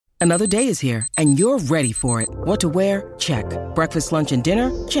Another day is here, and you're ready for it. What to wear? Check. Breakfast, lunch, and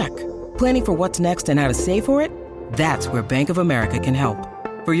dinner? Check. Planning for what's next and how to save for it? That's where Bank of America can help.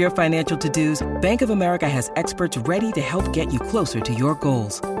 For your financial to-dos, Bank of America has experts ready to help get you closer to your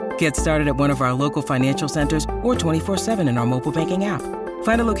goals. Get started at one of our local financial centers or 24/7 in our mobile banking app.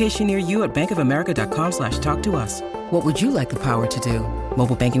 Find a location near you at bankofamerica.com/talktous. What would you like the power to do?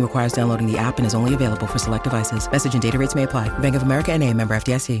 Mobile banking requires downloading the app and is only available for select devices. Message and data rates may apply. Bank of America N.A., member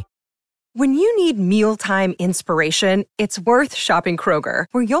FDIC. When you need mealtime inspiration, it's worth shopping Kroger,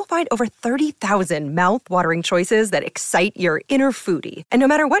 where you'll find over 30,000 mouth-watering choices that excite your inner foodie. And no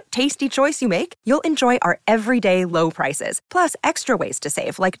matter what tasty choice you make, you'll enjoy our everyday low prices, plus extra ways to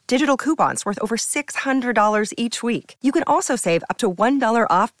save, like digital coupons worth over $600 each week. You can also save up to $1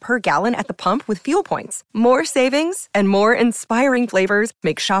 off per gallon at the pump with fuel points. More savings and more inspiring flavors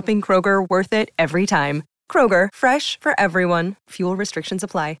make shopping Kroger worth it every time. Kroger, fresh for everyone. Fuel restrictions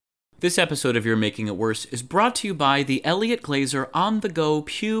apply. This episode of You're Making It Worse is brought to you by the Elliott Glazer On-The-Go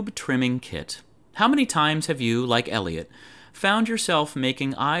Pube Trimming Kit. How many times have you, like Elliott, found yourself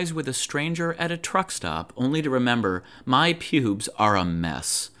making eyes with a stranger at a truck stop only to remember, my pubes are a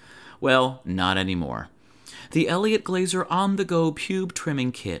mess? Well, not anymore. The Elliott Glazer On-The-Go Pube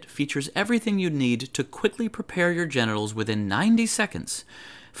Trimming Kit features everything you need to quickly prepare your genitals within 90 seconds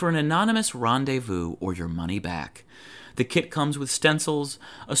for an anonymous rendezvous or your money back. The kit comes with stencils,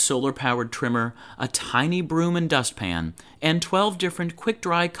 a solar-powered trimmer, a tiny broom and dustpan, and 12 different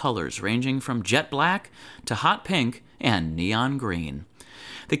quick-dry colors ranging from jet black to hot pink and neon green.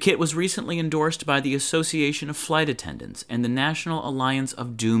 The kit was recently endorsed by the Association of Flight Attendants and the National Alliance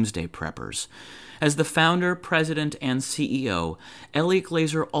of Doomsday Preppers. As the founder, president, and CEO, Elliott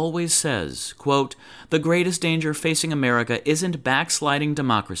Glazer always says, quote, "The greatest danger facing America isn't backsliding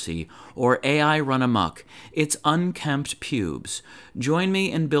democracy or AI run amok. It's unkempt pubes. Join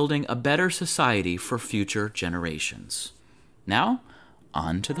me in building a better society for future generations." Now,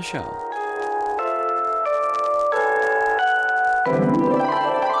 on to the show.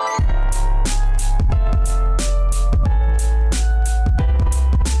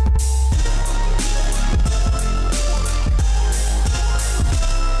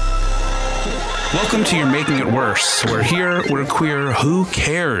 Welcome to You're Making It Worse. We're here, we're queer, who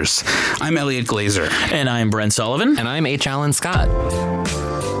cares? I'm Elliott Glazer. And I'm Brent Sullivan. And I'm H. Alan Scott.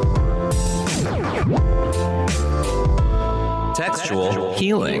 Textual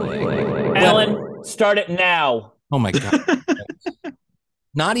healing. Alan, start it now. Oh my God.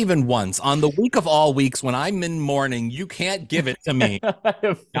 Not even once. On the week of all weeks when I'm in mourning, you can't give it to me.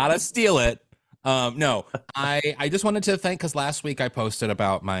 Gotta steal it. No, I just wanted to thank, because last week I posted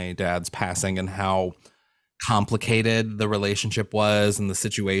about my dad's passing and how complicated the relationship was and the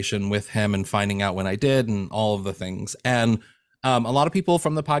situation with him and finding out when I did and all of the things. And a lot of people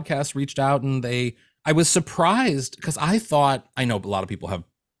from the podcast reached out, and I was surprised because I know a lot of people have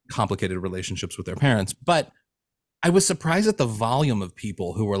complicated relationships with their parents, but I was surprised at the volume of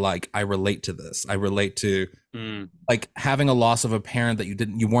people who were like, I relate to this. I relate to like having a loss of a parent that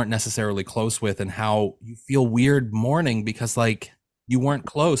you weren't necessarily close with, and how you feel weird mourning because like you weren't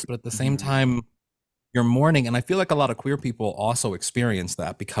close, but at the same time you're mourning. And I feel like a lot of queer people also experience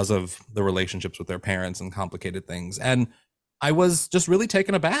that because of the relationships with their parents and complicated things. And I was just really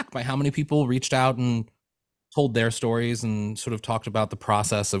taken aback by how many people reached out and told their stories and sort of talked about the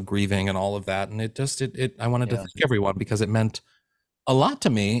process of grieving and all of that. And I wanted to thank everyone because it meant a lot to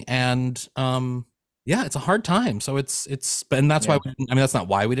me. And it's a hard time. So and that's why, that's not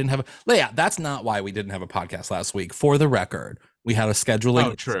why we didn't have that's not why we didn't have a podcast last week. For the record, we had a scheduling.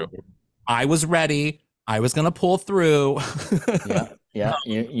 Oh, true. I was ready. I was going to pull through.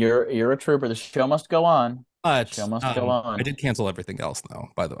 You're a trooper. The show must go on. Show must go on. I did cancel everything else though.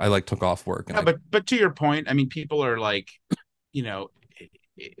 By the way, I took off work. And but to your point, I mean, people are like,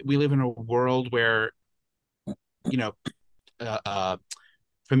 we live in a world where,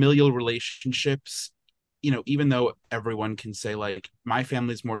 familial relationships, even though everyone can say like my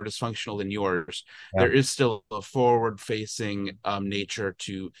family's more dysfunctional than yours, there is still a forward-facing nature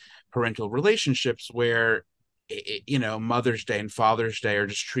to parental relationships where, Mother's Day and Father's Day are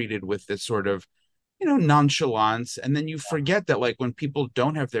just treated with this sort of nonchalance. And then you forget that like when people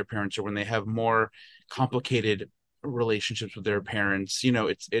don't have their parents, or when they have more complicated relationships with their parents,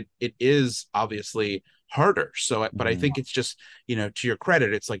 it is obviously harder. So, but I think it's just, to your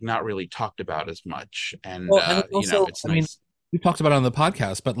credit, it's like not really talked about as much. And, also, it's nice. We talked about it on the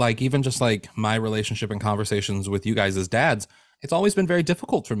podcast, but like, even just like my relationship and conversations with you guys as dads, it's always been very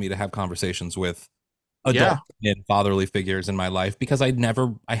difficult for me to have conversations with adult and fatherly figures in my life, because I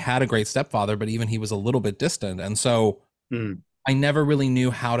had a great stepfather, but even he was a little bit distant. And so I never really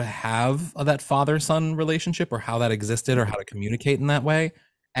knew how to have that father-son relationship or how that existed or how to communicate in that way.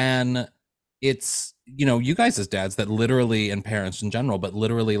 And it's, you guys as dads that literally, and parents in general, but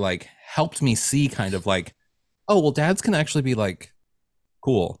literally like helped me see kind of like, oh, well, dads can actually be like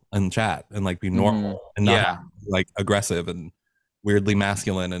cool and chat and like be normal and not like aggressive and weirdly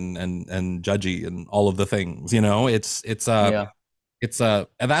masculine and judgy and all of the things, and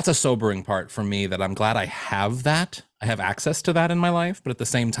that's a sobering part for me, that I'm glad I have access to that in my life. But at the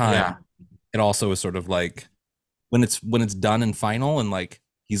same time, it also is sort of like when it's done and final and like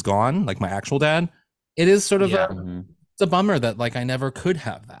he's gone, like my actual dad, it is sort of it's a bummer that like I never could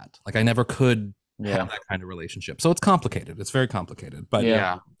have that. Like I never could have that kind of relationship. So it's complicated. It's very complicated. But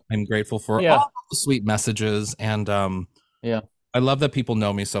I'm grateful for all the sweet messages, and I love that people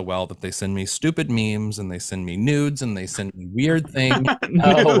know me so well that they send me stupid memes and they send me nudes and they send me weird things.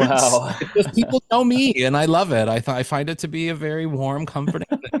 Oh, wow. It's just people know me, and I love it. I find it to be a very warm, comforting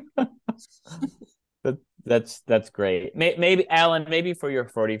thing. That's great. Maybe Alan, maybe for your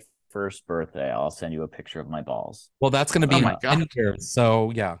 41st birthday, I'll send you a picture of my balls. Well, that's going to be in 10 years.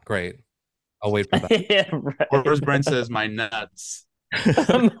 So yeah, great. I'll wait for that. Yeah, right. Or as Brent says, my nuts.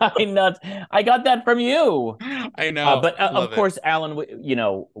 My nuts. I got that from you. I know. But of course, Alan,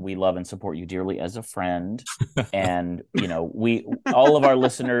 we love and support you dearly as a friend. And, all of our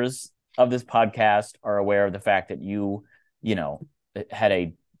listeners of this podcast are aware of the fact that you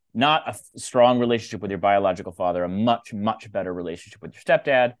had not a strong relationship with your biological father, a much, much better relationship with your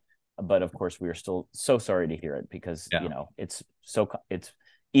stepdad. But of course, we are still so sorry to hear it, because, it's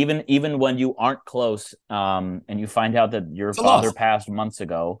even when you aren't close, and you find out that your father passed months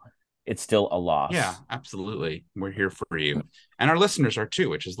ago, it's still a loss. Yeah, absolutely. We're here for you. And our listeners are too,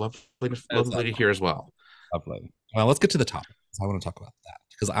 which is lovely to hear as well. Lovely. Well, let's get to the topic. I want to talk about that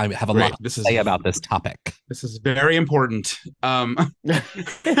because I have a lot to say about this topic. This is very important. So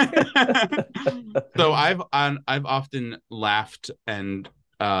I've often laughed and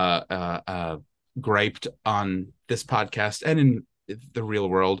griped on this podcast and in the real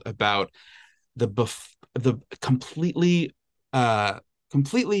world about the completely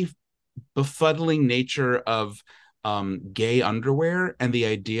befuddling nature of gay underwear, and the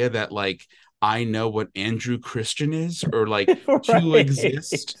idea that like I know what Andrew Christian is, or like to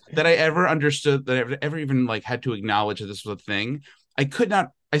exist, that I ever understood, that I've ever even like had to acknowledge that this was a thing. I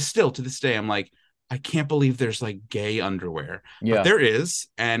still to this day I'm like, I can't believe there's like gay underwear. But there is,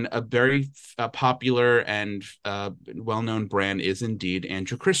 and a very popular and well-known brand is indeed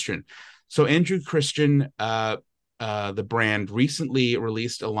Andrew Christian. So Andrew Christian, the brand, recently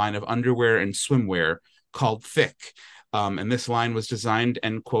released a line of underwear and swimwear called Thick. And this line was designed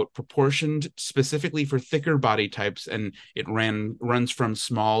and, quote, proportioned specifically for thicker body types, and it runs from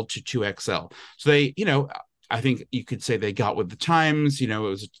small to 2XL. So they, I think you could say they got with the times. It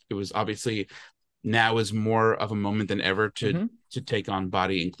was obviously now is more of a moment than ever to take on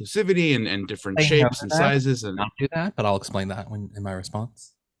body inclusivity and different shapes and sizes. And not do that, but I'll explain that in my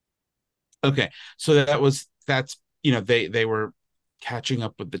response. Okay, so that's they were catching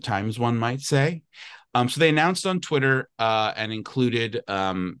up with the times, one might say. So they announced on Twitter and included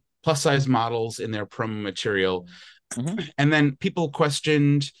plus size models in their promo material, and then people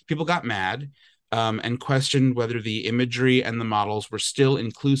got mad. And questioned whether the imagery and the models were still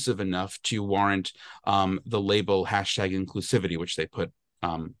inclusive enough to warrant the label #inclusivity, which they put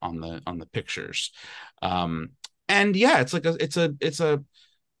on the pictures. And yeah, it's like it's a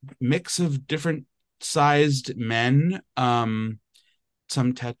mix of different sized men, some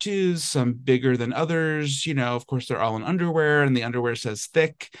tattoos, some bigger than others. Of course, they're all in underwear, and the underwear says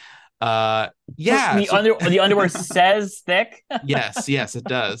thick. The underwear says thick. yes, it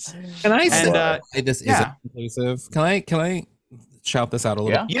does. Can I say this isn't inclusive? Can I shout this out a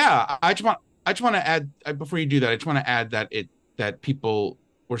little? Yeah. I just want to add, before you do that, I just want to add that people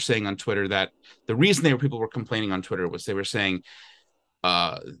were saying on Twitter that the reason people were complaining on Twitter was they were saying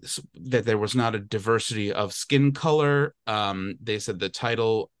that there was not a diversity of skin color. They said the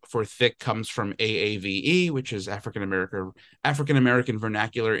title for thick comes from AAVE, which is African American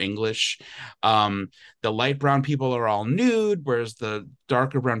Vernacular English. The light brown people are all nude, whereas the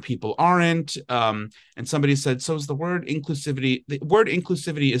darker brown people aren't. And somebody said, so is the word inclusivity. The word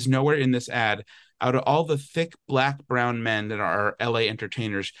inclusivity is nowhere in this ad. Out of all the thick black brown men that are LA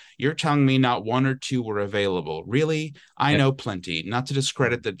entertainers, you're telling me not one or two were available? Really? I know plenty. Not to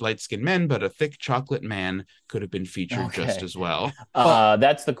discredit the light-skinned men, but a thick chocolate man could have been featured just as well.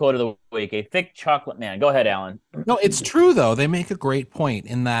 That's the quote of the week. A thick chocolate man. Go ahead, Alan. No, it's true though. They make a great point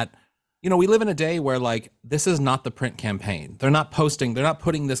in that, we live in a day where like this is not the print campaign. They're not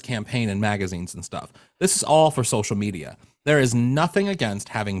putting this campaign in magazines and stuff. This is all for social media. There is nothing against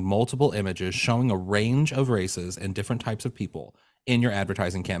having multiple images showing a range of races and different types of people in your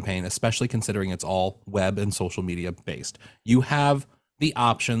advertising campaign, especially considering it's all web and social media based. You have the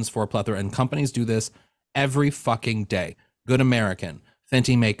options for a plethora, and companies do this every fucking day. Good American,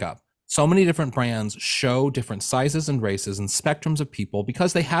 Fenty Makeup, so many different brands show different sizes and races and spectrums of people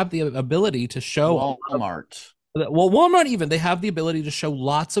because they have the ability to show Walmart. Well, Walmart even, they have the ability to show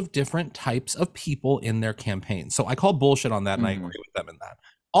lots of different types of people in their campaign. So I call bullshit on that, and I agree with them in that.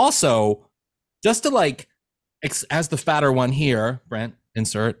 Also, just to like, as the fatter one here, Brent,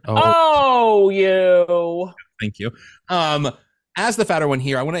 insert. Oh, you. Thank you. As the fatter one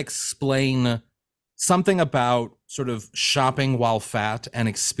here, I want to explain something about sort of shopping while fat and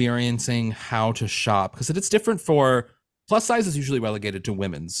experiencing how to shop, because it's different for plus size is usually relegated to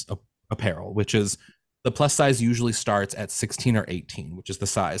women's apparel, which is the plus size usually starts at 16 or 18, which is the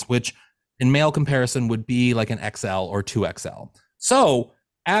size, which in male comparison would be like an XL or 2XL. So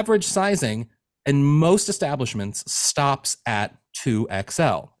average sizing in most establishments stops at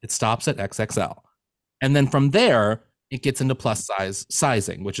 2XL. It stops at XXL. And then from there, it gets into plus size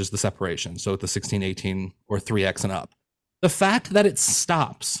sizing, which is the separation. So at the 16, 18, or 3X and up. The fact that it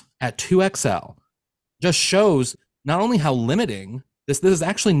stops at 2XL just shows not only how limiting this is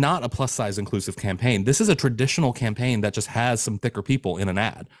actually not a plus size inclusive campaign. This is a traditional campaign that just has some thicker people in an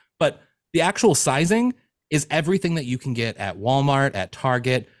ad. But the actual sizing is everything that you can get at Walmart, at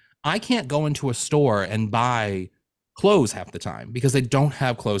Target. I can't go into a store and buy clothes half the time because they don't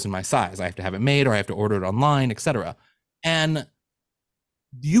have clothes in my size. I have to have it made or I have to order it online, etc. And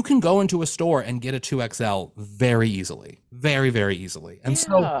you can go into a store and get a 2XL very easily, very, very easily. And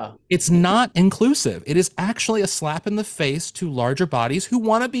so it's not inclusive. It is actually a slap in the face to larger bodies who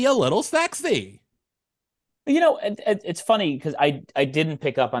want to be a little sexy. You know, it's funny because I didn't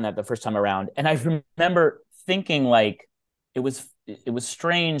pick up on that the first time around. And I remember thinking like it was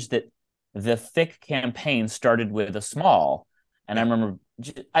strange that the thick campaign started with a small. And I remember,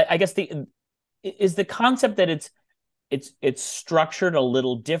 I guess the concept that it's structured a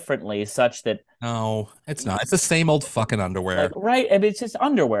little differently such that no, it's not. It's the same old fucking underwear. Like, right. I mean, it's just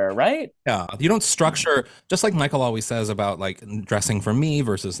underwear, right? Yeah. You don't structure, just like Michael always says about like dressing for me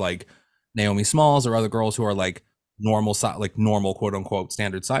versus like Naomi Smalls or other girls who are like normal quote unquote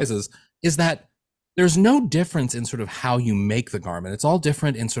standard sizes, is that there's no difference in sort of how you make the garment. It's all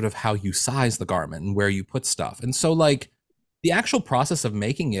different in sort of how you size the garment and where you put stuff. And so like the actual process of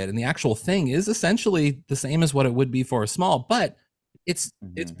making it and the actual thing is essentially the same as what it would be for a small, but it's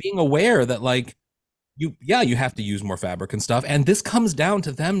being aware that like you have to use more fabric and stuff. And this comes down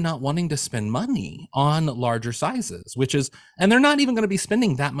to them not wanting to spend money on larger sizes, and they're not even going to be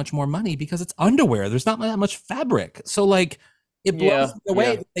spending that much more money because it's underwear. There's not that much fabric. So like it blows me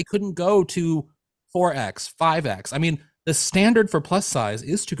away that they couldn't go to 4X, 5X. I mean, the standard for plus size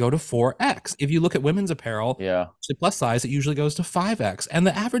is to go to 4X. If you look at women's apparel, to plus size, it usually goes to 5X. And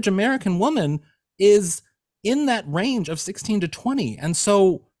the average American woman is in that range of 16 to 20. And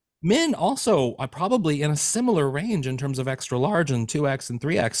so men also are probably in a similar range in terms of extra large and 2X and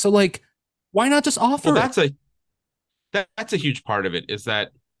 3X. So like, why not just offer? Well, that's a huge part of it, is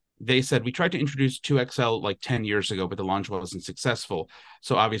that they said we tried to introduce 2XL like 10 years ago, but the launch wasn't successful.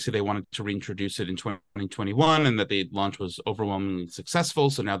 So obviously they wanted to reintroduce it in 2021, and that the launch was overwhelmingly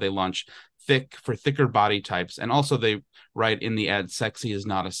successful. So now they launch thicker body types. And also they write in the ad, sexy is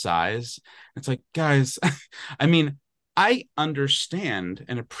not a size. It's like, guys, I mean, I understand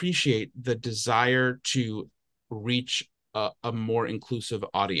and appreciate the desire to reach a more inclusive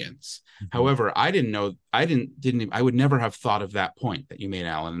audience. Mm-hmm. However, I would never have thought of that point that you made,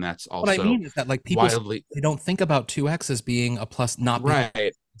 Alan. And that's also what I mean is that like people they don't think about 2X as being a plus, not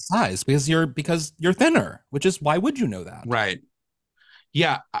right size because you're thinner, which is why would you know that? Right.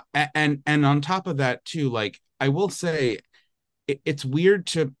 Yeah. And on top of that too, like I will say it's weird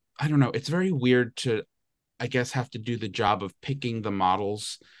to, I don't know, it's very weird to, I guess, have to do the job of picking the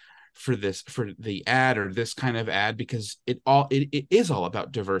models for the ad or this kind of ad, because it is all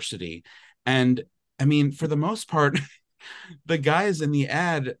about diversity. And I mean, for the most part, the guys in the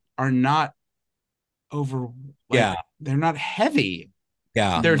ad are not they're not heavy.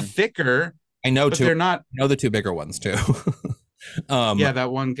 Yeah. They're thicker. I know but two. They're not. I know the two bigger ones too. That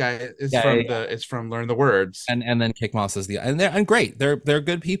one guy is it's from Learn the Words, and then Kick Moss is and great. They're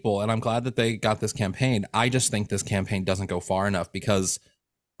good people, and I'm glad that they got this campaign. I just think this campaign doesn't go far enough because,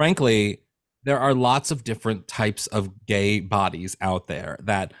 frankly, there are lots of different types of gay bodies out there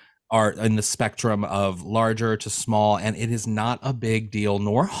that are in the spectrum of larger to small, and it is not a big deal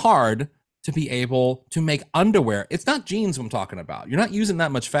nor hard to be able to make underwear. It's not jeans I'm talking about. You're not using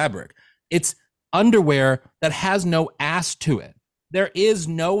that much fabric. It's underwear that has no ass to it. There is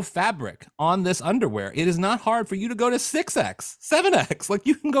no fabric on this underwear. It is not hard for you to go to 6X, 7X. Like,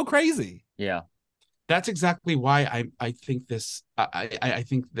 you can go crazy. Yeah. That's exactly why I think this I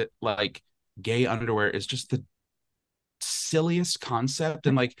think that like gay underwear is just the silliest concept.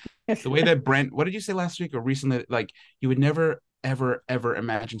 And like the way that Brent, what did you say last week or recently, like you would never ever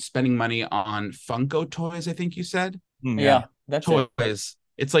imagine spending money on Funko toys, I think you said. Yeah, that's toys.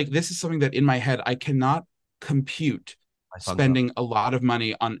 It's like this is something that in my head I cannot compute spending a lot of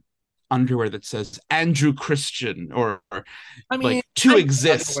money on underwear that says Andrew Christian or I mean, like to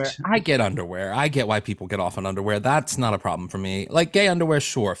exist. I get underwear. I get why people get off on underwear. That's not a problem for me. Like gay underwear,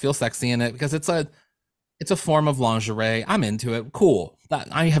 sure, feel sexy in it because it's a form of lingerie. I'm into it. Cool.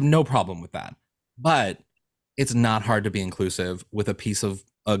 I have no problem with that. But it's not hard to be inclusive with a piece of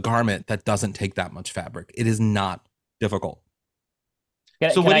a garment that doesn't take that much fabric. It is not difficult.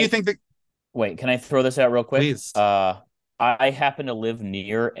 So what do you think that... Wait, can I throw this out real quick? Please. I happen to live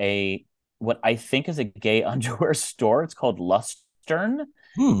near what I think is a gay underwear store. It's called Lustern,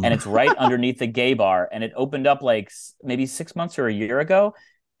 and it's right underneath the gay bar. And it opened up like maybe 6 months or a year ago.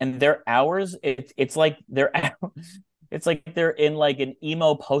 And their hours, it's like they're in like an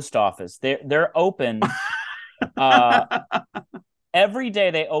emo post office. They're open every day.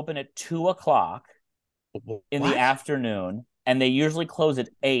 They open at 2:00 in the afternoon, and they usually close at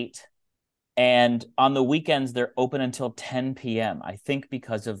 8. And on the weekends, they're open until 10 p.m. I think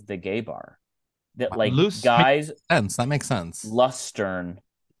because of the gay bar. That like guys, that makes sense. Lustern,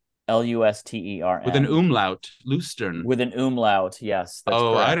 Lustern with an umlaut, Lustern with an umlaut. Yes. That's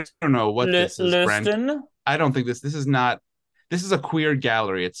correct. I don't know what this is, Brent. Lustern? I don't think this is not. This is a queer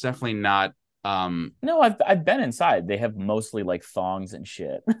gallery. It's definitely not. No, I've been inside. They have mostly like thongs and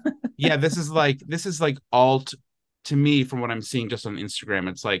shit. Yeah, this is like alt to me from what I'm seeing just on Instagram.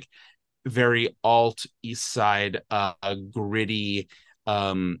 It's like very alt East Side, gritty,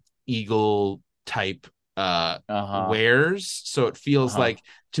 eagle type wears. So it feels like,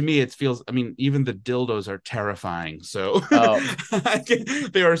 to me, I mean, even the dildos are terrifying. So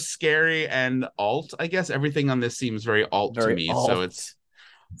they are scary and alt. I guess everything on this seems very alt to me. Alt. So it's,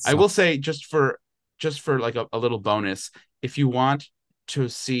 I will say just for like a little bonus, if you want to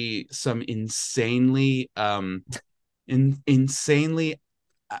see some insanely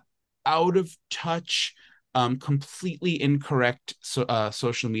out of touch, completely incorrect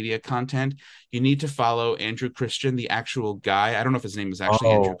social media content, you need to follow Andrew Christian, the actual guy. I don't know if his name is actually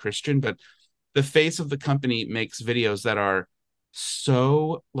Andrew Christian, but the face of the company makes videos that are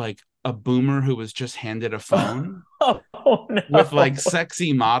so like a boomer who was just handed a phone with like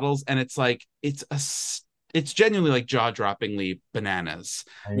sexy models, and it's like it's genuinely like jaw-droppingly bananas.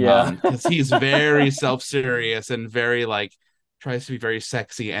 Because he's very self-serious and very like tries to be very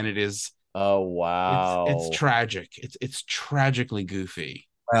sexy, and it is it's tragic. It's tragically goofy.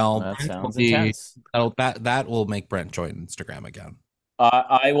 Well, that sounds intense. That will make Brent join Instagram again.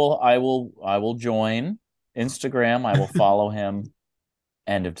 I will join Instagram. I will follow him.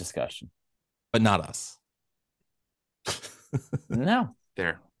 End of discussion. But not us. No.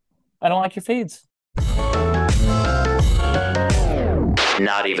 There. I don't like your feeds.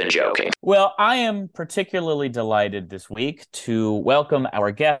 Not even joking. Well, I am particularly delighted this week to welcome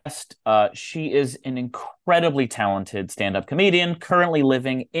our guest. She is an incredibly talented stand-up comedian currently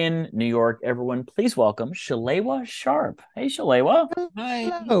living in New York. Everyone, please welcome Shalewa Sharpe. Hey, Shalewa.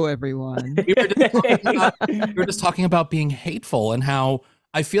 Hi. Hello, everyone. We were just talking about being hateful and how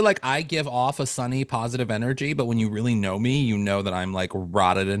I feel like I give off a sunny, positive energy, but when you really know me, you know that I'm like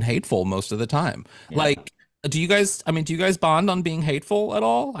rotted and hateful most of the time. Yeah. Like, do you guys bond on being hateful at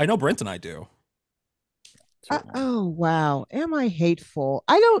all? I know Brent and I do. Oh, wow. Am I hateful?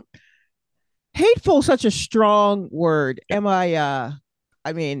 Hateful, such a strong word. Am I,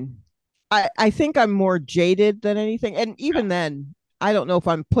 I think I'm more jaded than anything. And even then, I don't know if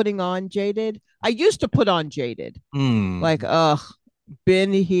I'm putting on jaded. I used to put on jaded. Like,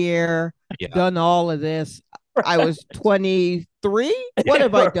 been here, done all of this. I was 23. What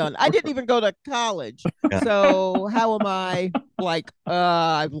have I done? I didn't even go to college. So how am I like,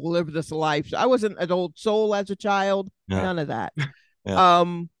 I've lived this life. I wasn't an old soul as a child. None of that.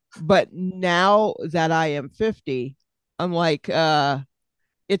 But now that I am 50, I'm like,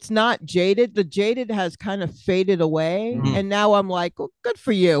 it's not jaded. The jaded has kind of faded away. And now I'm like, well, good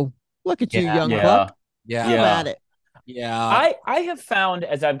for you. Look at you, young buck. Yeah. I'm at it. Yeah. I have found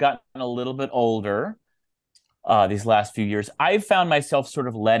as I've gotten a little bit older, these last few years, I've found myself sort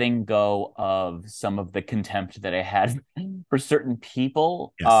of letting go of some of the contempt that I had for certain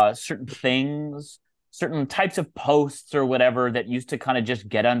people, certain things, certain types of posts or whatever that used to kind of just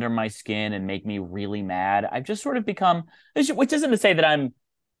get under my skin and make me really mad. I've just sort of become, which isn't to say that I'm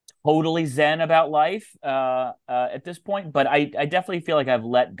totally zen about life at this point, but I definitely feel like I've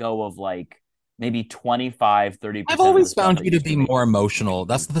let go of like maybe 25-30%. I've always found you to be more emotional.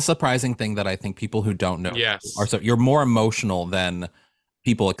 That's the surprising thing that I think people who don't know are, so you're more emotional than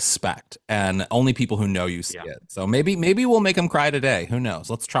people expect, and only people who know you see it. So maybe we'll make them cry today. Who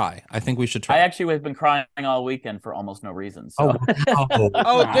knows? Let's try. I think we should try. I actually have been crying all weekend for almost no reason. So.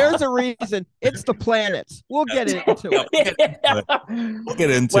 Oh, there's a reason. It's the planets. We'll get into it. We'll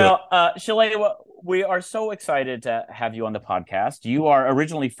get into it. Well, Shalewa, we are so excited to have you on the podcast. You are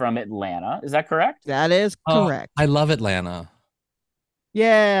originally from Atlanta. Is that correct? That is correct. I love Atlanta.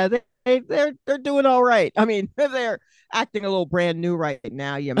 Yeah, they're doing all right. I mean, they're acting a little brand new right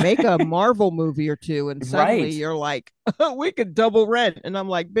now. You make a Marvel movie or two, and suddenly you're like, we could double rent. And I'm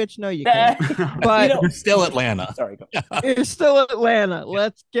like, bitch, no, you can't. But you're still Atlanta. Sorry, go. You're still Atlanta.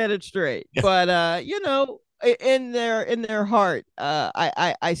 Let's get it straight. But you know, in their heart,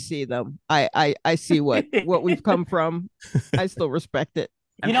 I see them. I see what we've come from. I still respect it.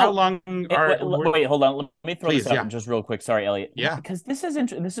 And how long are? Wait, hold on. Let me throw this out just real quick. Sorry, Elliot. Yeah. Because this is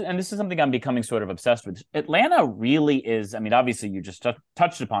something I'm becoming sort of obsessed with. Atlanta really is. I mean, obviously, you just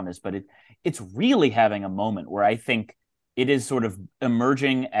touched upon this, but it's really having a moment where I think it is sort of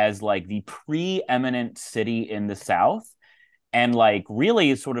emerging as like the preeminent city in the South, and like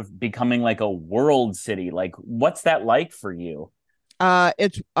really sort of becoming like a world city. Like, what's that like for you?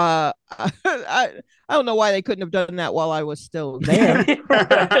 It's I don't know why they couldn't have done that while I was still there.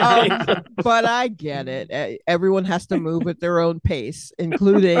 But I get it. Everyone has to move at their own pace,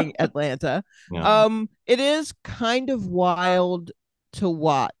 including Atlanta. It is kind of wild to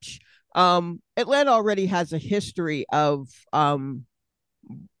watch. Atlanta already has a history of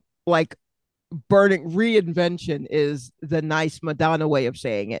like reinvention is the nice Madonna way of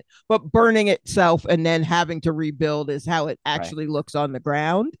saying it, but burning itself and then having to rebuild is how it actually looks on the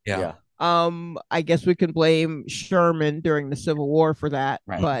ground. I guess we can blame Sherman during the Civil War for that,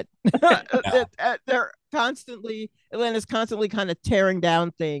 but Atlanta's constantly kind of tearing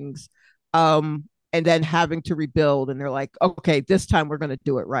down things and then having to rebuild, and they're like, okay, this time we're going to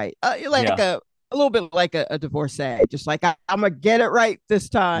do it right. A little bit like a divorcee, just like I'm gonna get it right this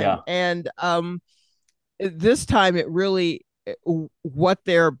time. And this time it really, what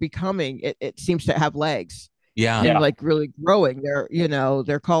they're becoming, it seems to have legs. And like really growing.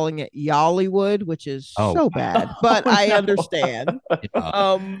 They're calling it Yollywood, which is so bad, but I understand.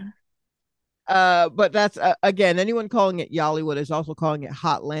 But that's again, anyone calling it Yollywood is also calling it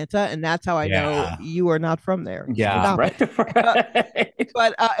Hotlanta, and that's how I know you are not from there.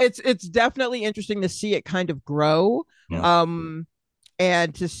 But it's definitely interesting to see it kind of grow, and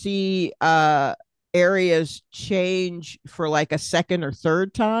to see areas change for like a second or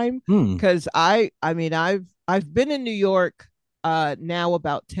third time. Because I mean I've been in New York now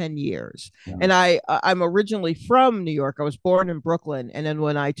about 10 years. And I'm originally from New York. I was born in Brooklyn. And then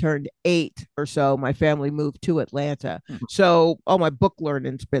when I turned 8 or so, my family moved to Atlanta. So all my book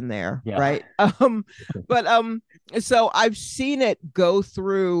learning's been there. Right. So I've seen it go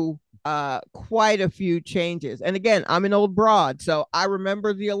through quite a few changes. And again, I'm an old broad, so I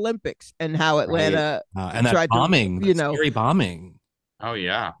remember the Olympics and how Atlanta and that bombing, scary bombing. Oh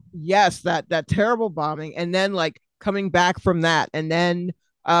yeah. Yes, that terrible bombing. And then like coming back from that, and then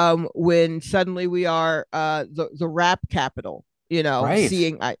when suddenly we are the rap capital,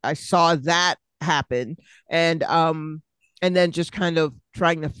 seeing I saw that happen, and then just kind of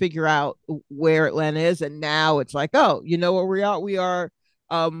trying to figure out where Atlanta is, and now it's like, oh, you know where we are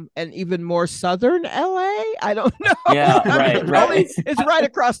and even more southern LA. I don't know. It's right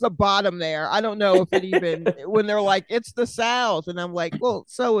across the bottom there. I don't know if it even when they're like it's the South, and I'm like, well,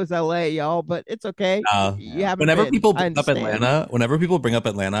 so is LA, y'all, but it's okay. Whenever people bring up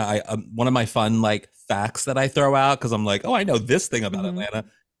Atlanta, I one of my fun like facts that I throw out, because I'm like, oh, I know this thing about Atlanta,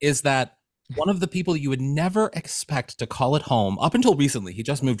 is that one of the people you would never expect to call it home up until recently, he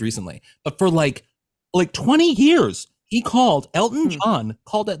just moved recently, but for like 20 years. He called Elton John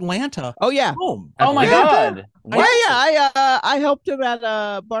called Atlanta. Oh yeah. Home. Oh my God. I helped him at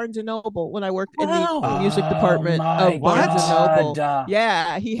Barnes and Noble when I worked in the music department of Barnes and Noble.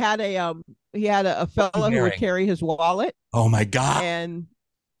 Yeah, he had a fella who would carry his wallet. Oh my God. And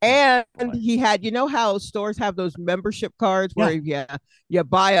he had, how stores have those membership cards where you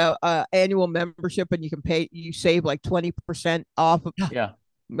buy a annual membership and you save like 20% off of.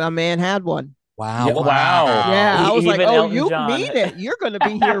 My man had one. Wow. Yeah, I was like, oh, you mean it. You're going to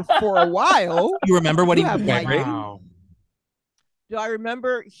be here for a while. You remember what he was wearing? Do I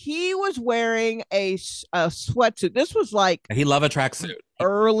remember? He was wearing a sweatsuit. This was like he loved a tracksuit.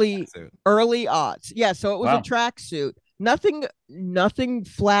 Early aughts. Yeah, so it was a tracksuit. Nothing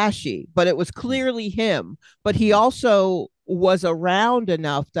flashy, but it was clearly him. But he also was around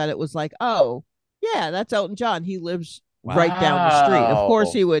enough that it was like, oh, yeah, that's Elton John. He lives right down the street. Of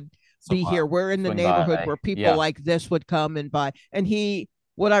course, he would be here. We're in the neighborhood where people like this would come and buy. And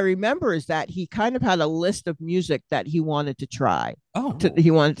what I remember is that he kind of had a list of music that he wanted to try. He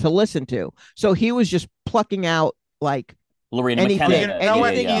wanted to listen to. So he was just plucking out like Lorena anything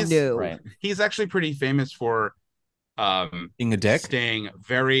McKenna. He knew. Right. He's actually pretty famous for being a dick, staying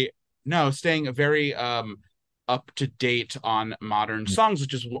very up to date on modern songs,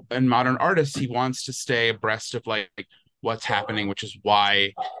 and modern artists. He wants to stay abreast of like what's happening, which is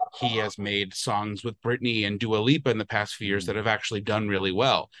why he has made songs with Britney and Dua Lipa in the past few years that have actually done really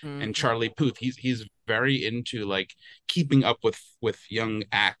well. And Charlie Puth, he's very into like keeping up with young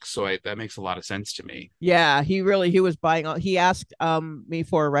acts, so that makes a lot of sense to me. Yeah, he was buying. He asked me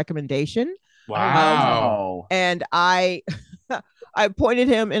for a recommendation. Wow. And I I pointed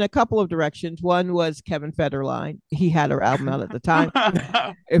him in a couple of directions. One was Kevin Federline. He had her album out at the time.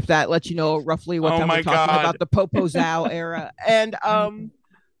 If that lets you know roughly what time we're talking about, the Popo Zao era. And I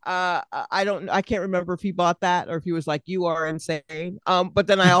can't remember if he bought that or if he was like, you are insane. But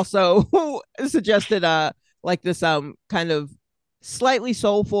then I also suggested like this kind of slightly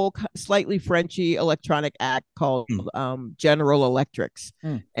soulful, slightly Frenchy electronic act called General Electrics.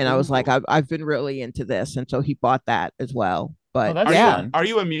 And I was like, I've been really into this. And so he bought that as well. But are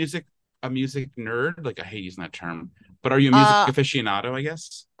you a music nerd? Like, I hate using that term, but are you a music aficionado, I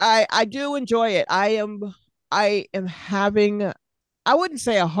guess? I do enjoy it. I am having, I wouldn't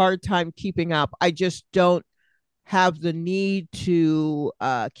say a hard time keeping up. I just don't have the need to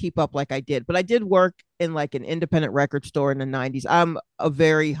keep up like I did. But I did work in like an independent record store in the 90s. I'm a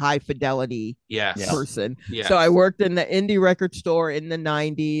very high fidelity person. Yes. So I worked in the indie record store in the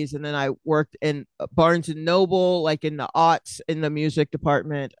 90s, and then I worked in Barnes and Noble, like in the aughts in the music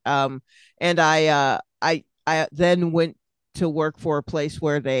department. And I then went to work for a place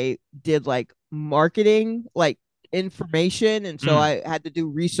where they did like marketing, like information. And so I had to do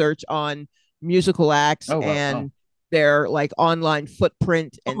research on musical acts their like online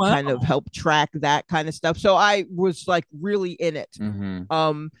footprint and kind of help track that kind of stuff. So I was like really in it. And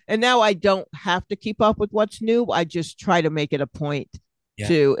now I don't have to keep up with what's new. I just try to make it a point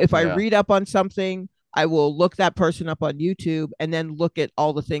to, if I read up on something, I will look that person up on YouTube and then look at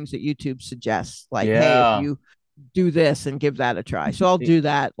all the things that YouTube suggests. Like, hey, if you do this and give that a try. So I'll do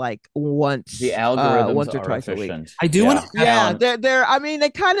that like once. The algorithms once or are twice efficient. a week. I do want to. They're. I mean,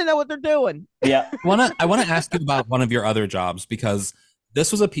 they kind of know what they're doing. Yeah. I want to ask you about one of your other jobs, because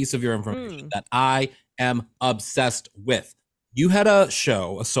this was a piece of your information that I am obsessed with. You had a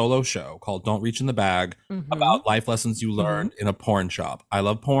solo show called "Don't Reach in the Bag" about life lessons you learned in a porn shop. I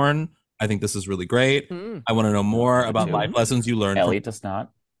love porn. I think this is really great. I want to know more about life lessons you learned. Elliot does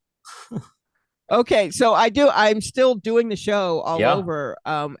not. Okay, so I'm still doing the show all over.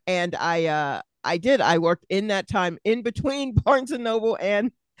 And I worked in that time in between Barnes and Noble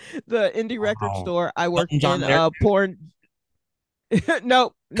and the indie record store. I worked in porn.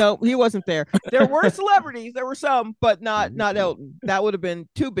 No, he wasn't there. There were celebrities, there were some, but not Elton. That would have been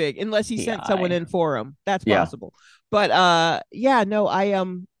too big unless he sent someone in for him. That's possible. But I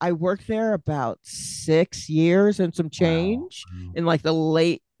worked there about 6 years and some change in like the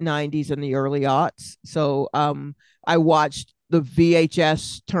late 90s and the early aughts. So I watched the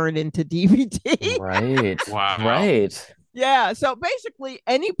VHS turn into DVD. Right. Wow. Right. Yeah. So basically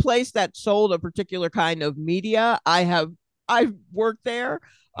any place that sold a particular kind of media, I've worked there.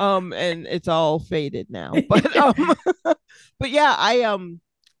 And it's all faded now. But yeah,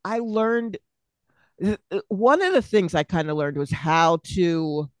 I learned one of the things I kind of learned was how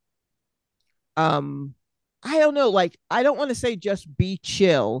to I don't know, like, I don't want to say just be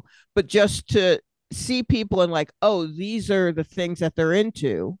chill, but just to see people and like, oh, these are the things that they're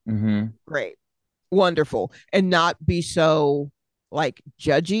into. Great. Wonderful. And not be so like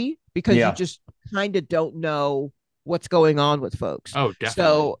judgy, because you just kind of don't know what's going on with folks. Oh, definitely.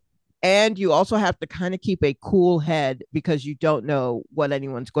 So, and you also have to kind of keep a cool head, because you don't know what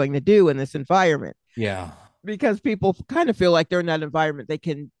anyone's going to do in this environment. Yeah. Because people kind of feel like they're in that environment, they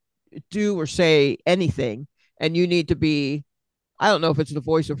can do or say anything. And you need to be, I don't know if it's the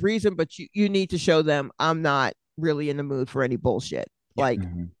voice of reason, but you need to show them, I'm not really in the mood for any bullshit. Like,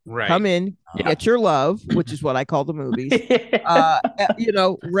 come in, get your love, which is what I call the movies.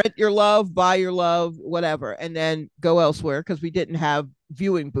 Rent your love, buy your love, whatever, and then go elsewhere, because we didn't have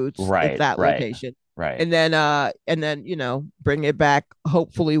viewing booths at Right, that right, location. right. And then bring it back,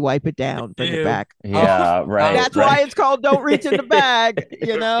 hopefully wipe it down, bring it back. Yeah, right. That's right. why it's called Don't Reach in the Bag,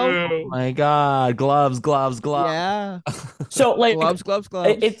 Oh my God. Gloves. Yeah. So like gloves.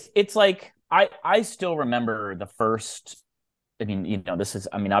 It's like I still remember the first. I mean, this is.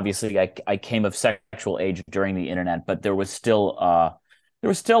 I mean, obviously, I came of sexual age during the internet, but there was still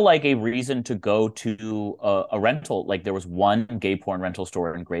like a reason to go to a rental. Like there was one gay porn rental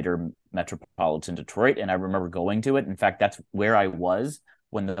store in Greater Metropolitan Detroit, and I remember going to it. In fact, that's where I was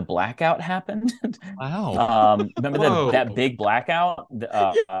when the blackout happened. Wow. Remember that big blackout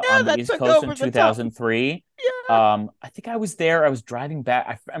on the East Coast in 2003? Yeah. I think I was there. I was driving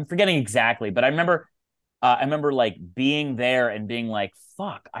back. I'm forgetting exactly, but I remember like being there and being like,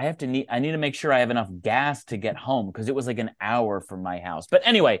 fuck, I need to make sure I have enough gas to get home, because it was like an hour from my house. But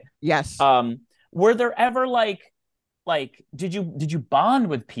anyway, yes. Were there ever like did you bond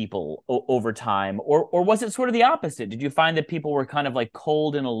with people over time, or was it sort of the opposite? Did you find that people were kind of like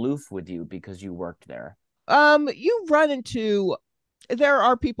cold and aloof with you because you worked there? You run into there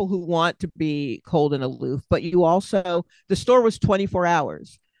are people who want to be cold and aloof, but the store was 24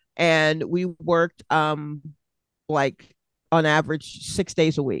 hours. And we worked like on average 6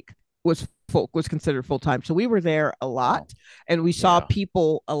 days a week was considered full time. So we were there a lot, and we saw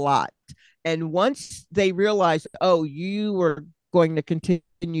people a lot. And once they realized, oh, you were going to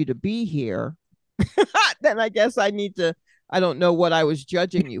continue to be here, then I guess I don't know what I was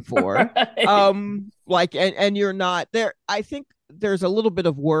judging you for. And you're not there. I think there's a little bit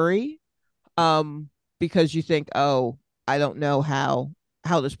of worry because you think, oh, I don't know how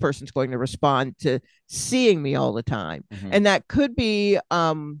this person's going to respond to seeing me all the time. Mm-hmm. And that could be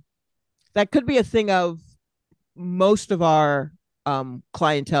a thing of most of our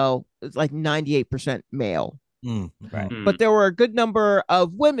clientele is like 98% male. Right. But there were a good number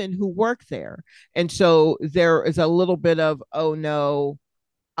of women who work there. And so there is a little bit of, oh no,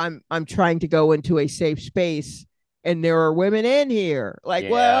 I'm trying to go into a safe space and there are women in here. Like,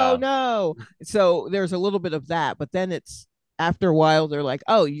 well, no. So there's a little bit of that, but then after a while, they're like,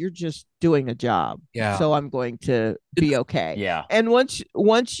 oh, you're just doing a job. Yeah. So I'm going to be okay. Yeah. And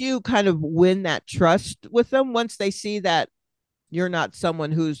once you kind of win that trust with them, once they see that you're not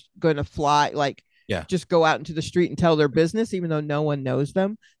someone who's going to just go out into the street and tell their business, even though no one knows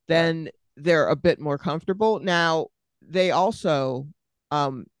them, then they're a bit more comfortable. Now, they also,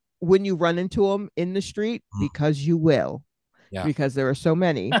 when you run into them in the street, because you will, because there are so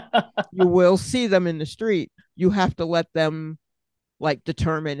many, you will see them in the street. You have to let them like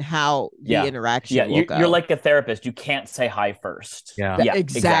determine how the interaction will go. You're like a therapist. You can't say hi first. Yeah.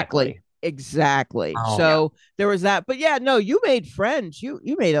 Exactly. Oh, so there was that. But you made friends. You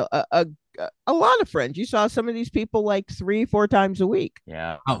made a lot of friends. You saw some of these people like 3-4 times a week.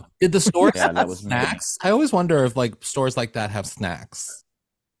 Yeah. Oh, did the store have snacks? I always wonder if like stores like that have snacks.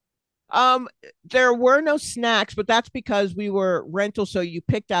 There were no snacks, but that's because we were rental. So you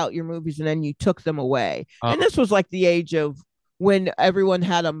picked out your movies and then you took them away. And this was like the age of when everyone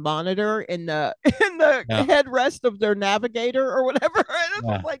had a monitor in the headrest of their navigator or whatever. It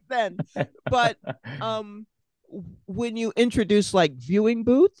was like then. But when you introduce like viewing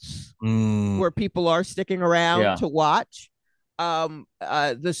booths where people are sticking around to watch,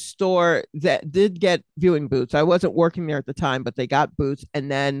 the store that did get viewing booths. I wasn't working there at the time, but they got booths.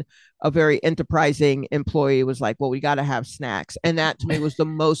 And then a very enterprising employee was like, well, we got to have snacks. And that to me was the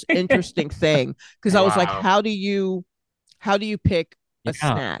most interesting thing. Because I was like, how do you pick a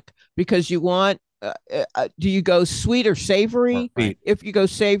snack? Because you want, do you go sweet or savory? If you go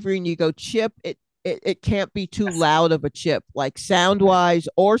savory and you go chip, it can't be too loud of a chip, like sound wise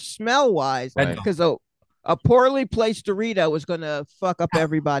or smell wise, because a poorly placed Dorito is going to fuck up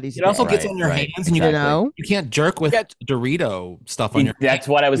everybody's It also gets on your hands, and you can't jerk with Dorito stuff on your. That's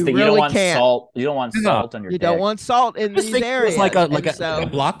what I was thinking. Really you don't want salt. You don't want salt on your. You don't want salt in these areas. It's like a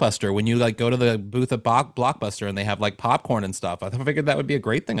Blockbuster when you like go to the booth at Blockbuster and they have like popcorn and stuff. I figured that would be a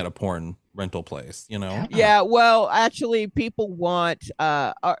great thing at a porn rental place. Yeah. Well, actually, people want.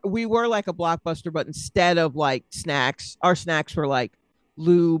 We were like a Blockbuster, but instead of like snacks, our snacks were like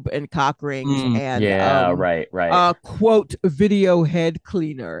lube and cock rings and right quote video head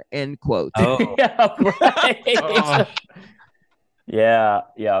cleaner end quote. Yeah,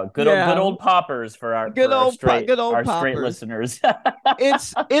 good old poppers for our straight listeners.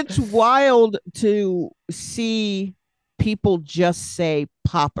 it's wild to see people just say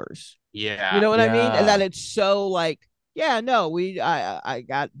poppers. Yeah, you know what I mean, and that it's so like, I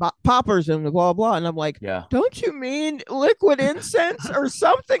got poppers and blah blah, and I'm like, don't you mean liquid incense or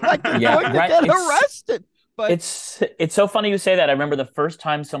something? Like you're going to get arrested. But it's so funny you say that. I remember the first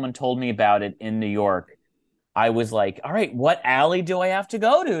time someone told me about it in New York. I was like, all right, what alley do I have to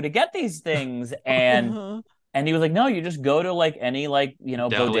go to get these things? And he was like, no, you just go to like any Deli.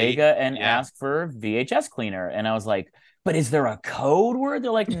 bodega and Yeah. ask for VHS cleaner. And I was like, but is there a code word?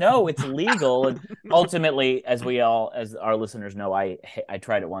 They're like, no, it's legal. And ultimately, as our listeners know, I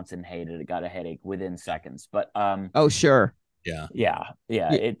tried it once and hated it. Got a headache within seconds. But oh sure. yeah.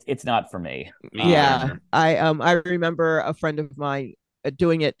 It's not for me. Yeah, I remember a friend of mine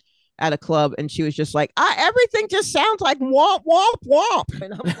doing it at a club, and she was just like, everything just sounds like womp womp womp,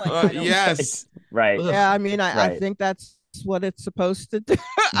 and I'm like, yes, right. Yeah, I mean, I think that's what it's supposed to do.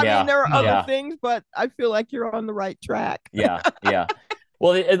 I mean, there are other things, but I feel like you're on the right track. Yeah.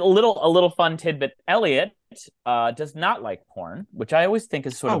 Well, a little fun tidbit. Elliot does not like porn, which I always think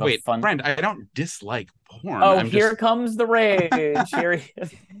is sort of a fun. Friend, I don't dislike porn. Oh, here comes the rage. Here he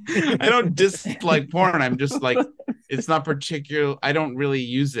is. I don't dislike porn. I'm just like, it's not particular. I don't really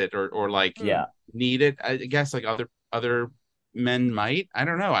use it or like need it. I guess like other men might. I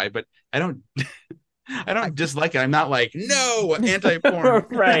don't know. But I don't. I don't dislike it. I'm not like, no, anti-porn.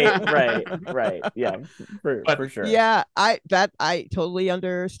 right. Yeah, for sure. Yeah, I totally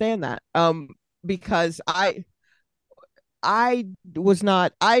understand that. Because I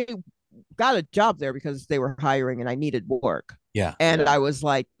got a job there because they were hiring and I needed work. Yeah. And I was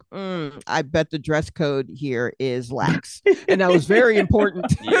like, I bet the dress code here is lax. And that was very important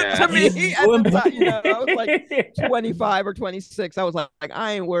to me at the time. I was like 25 or 26. I was like,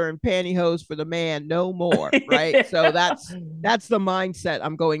 I ain't wearing pantyhose for the man no more. Right. So that's the mindset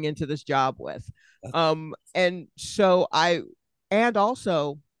I'm going into this job with. And so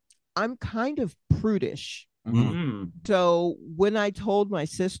also I'm kind of prudish. Mm-hmm. So when I told my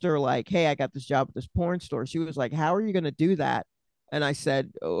sister, like, hey, I got this job at this porn store, she was like, how are you going to do that? And I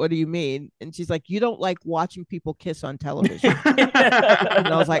said, what do you mean? And she's like, you don't like watching people kiss on television. And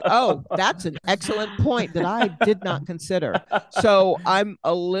I was like, oh, that's an excellent point that I did not consider. So I'm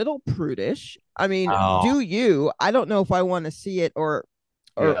a little prudish. I mean, do you? I don't know if I want to see it or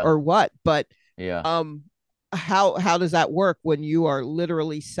what, but how does that work when you are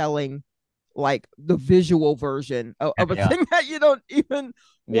literally selling like the visual version of a thing that you don't even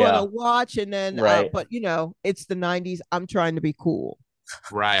want to watch? And then but it's the 90s. I'm trying to be cool,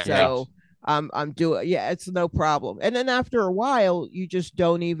 right? So I'm doing it's no problem. And then after a while you just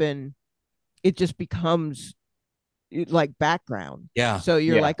don't even, it just becomes like background. So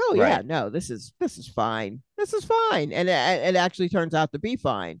you're like, oh no, this is fine, and it actually turns out to be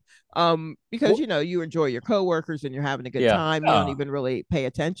fine, because you enjoy your coworkers and you're having a good time. You don't even really pay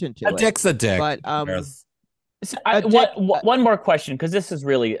attention to it. A dick's a dick. But one more question, because this is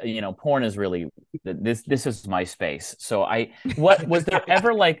really, porn is really this is my space. So was there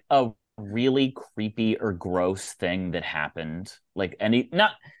ever like a really creepy or gross thing that happened, like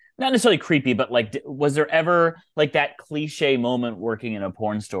not necessarily creepy, but like, was there ever like that cliche moment working in a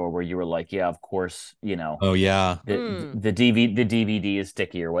porn store where you were like, yeah, of course, oh yeah, the DVD is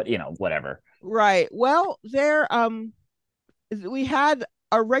sticky or whatever. Right. Well, we had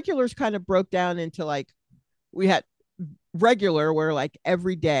our regulars kind of broke down into like, we had regular where like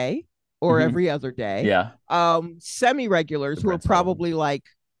every day or every other day. Yeah. Semi-regulars who are probably like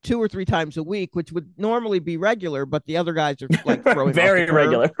 2 or 3 times a week, which would normally be regular, but the other guys are like throwing very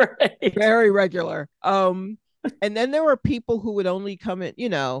regular, right? Very regular. And then there were people who would only come in,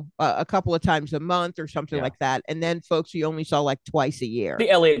 a couple of times a month or something like that. And then folks you only saw like twice a year.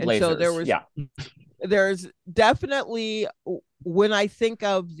 The Elliot Glazers. So there's definitely, when I think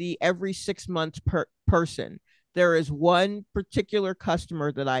of the every 6 months person, there is one particular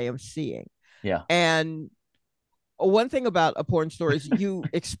customer that I am seeing. Yeah. And one thing about a porn store is you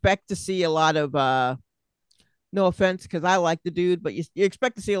expect to see a lot of no offense, because I like the dude, but you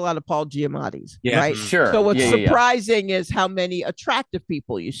expect to see a lot of Paul Giamattis, right? Sure. So what's surprising is how many attractive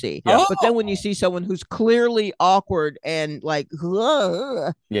people you see. Yeah. But then when you see someone who's clearly awkward and like,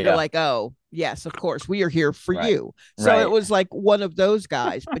 you're like, oh, yes, of course, we are here for you. So it was like one of those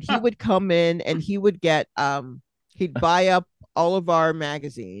guys, but he would come in and he would get, he'd buy up all of our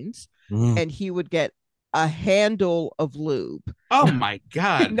magazines and he would get a handle of lube. Oh my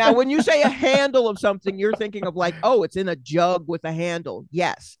God. Now, when you say a handle of something, you're thinking of like, oh, it's in a jug with a handle.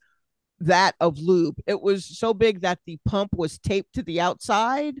 Yes, that of lube. It was so big that the pump was taped to the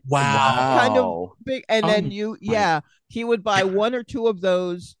outside. Wow. Kind of big. And then he would buy 1 or 2 of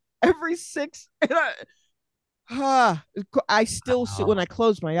those every 6. And I still see, when I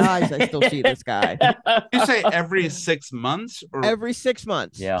close my eyes, I still see this guy. You say every 6 months? Or every 6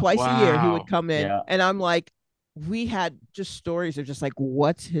 months, twice a year, he would come in, and I'm like, we had just stories of just like,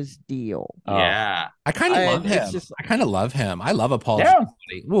 what's his deal? Yeah. I kind of love him. I kind of love him. I love a Paul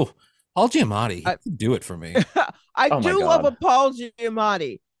Giamatti. Ooh, Paul Giamatti. Do it for me. I do love a Paul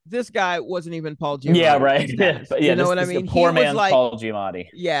Giamatti. This guy wasn't even Paul Giamatti. Yeah, right. Yeah, you know what I mean? Poor man's like, Paul Giamatti.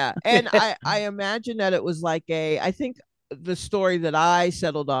 Yeah. And I imagine that it was like I think the story that I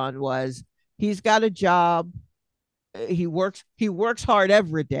settled on was he's got a job. He works hard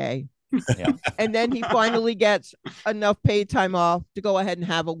every day. Yeah. And then he finally gets enough paid time off to go ahead and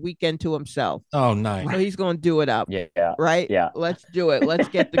have a weekend to himself. Oh, nice. So he's going to do it up. Yeah. Right? Yeah. Let's do it. Let's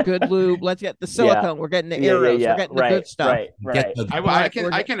get the good lube. Let's get the silicone. We're getting the arrows. We're getting the good stuff. Right.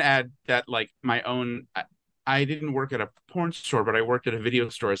 I can add that, like, my own, I didn't work at a porn store, but I worked at a video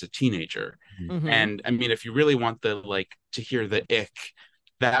store as a teenager. Mm-hmm. And I mean, if you really want to hear the ick,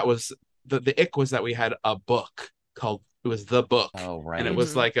 that was the ick was that we had a book called, it was The Book. Oh, right. And it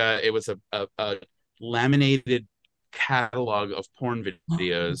was like it was a laminated catalog of porn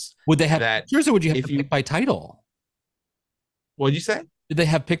videos. Would they have pictures, or would you have to pick by title? What did you say? Did they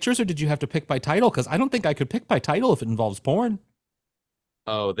have pictures, or did you have to pick by title? Because I don't think I could pick by title if it involves porn.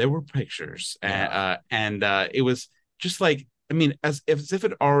 Oh, there were pictures. And it was just like, I mean, as if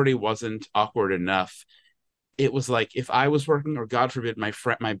it already wasn't awkward enough. It was like, if I was working, or God forbid, my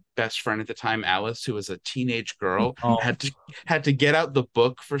best friend at the time, Alice, who was a teenage girl, had to get out the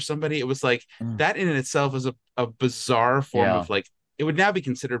book for somebody. It was like that in itself is a bizarre form of, like, it would now be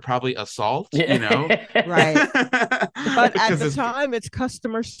considered probably assault, you know? Right. But at the time, it's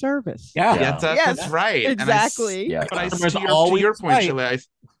customer service. Yeah. That's right. Exactly. But to your point, Shalewa,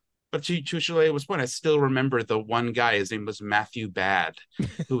 but to Shalewa's point, I still remember the one guy, his name was Matthew Bad,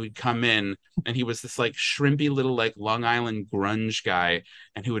 who would come in, and he was this like shrimpy little like Long Island grunge guy,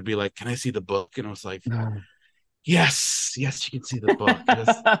 and he would be like, "Can I see the book?" And I was like, yes, you can see the book. It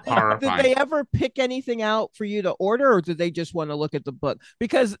was horrifying. Did they ever pick anything out for you to order, or did they just want to look at the book?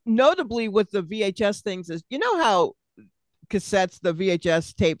 Because notably with the VHS things is, you know how cassettes, the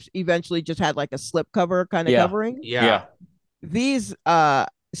VHS tapes eventually just had like a slip cover kind of covering? Yeah. These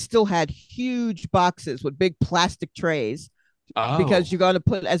still had huge boxes with big plastic trays because you're going to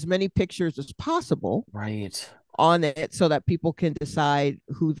put as many pictures as possible on it so that people can decide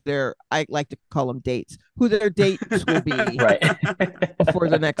who I like to call them dates, who their dates will be for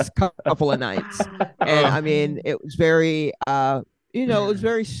the next couple of nights. And I mean, it was very, it was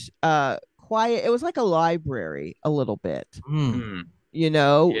very quiet. It was like a library a little bit. You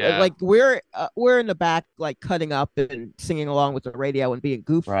know, like we're in the back, like cutting up and singing along with the radio and being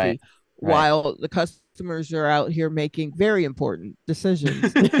goofy, while the customers are out here making very important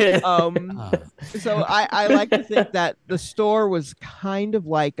decisions. So I like to think that the store was kind of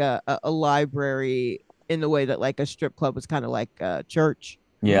like a library in the way that like a strip club was kind of like a church.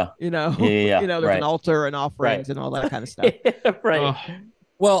 Yeah. You know, there's an altar and offerings and all that kind of stuff.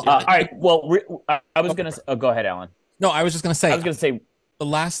 Well, all right. Well, I was gonna. Go ahead, Alan. No, I was just going to say. I was going to say the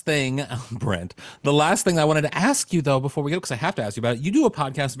last thing, Brent. The last thing I wanted to ask you though, before we go, because I have to ask you about it. You do a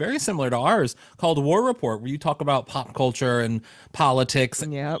podcast very similar to ours called War Report, where you talk about pop culture and politics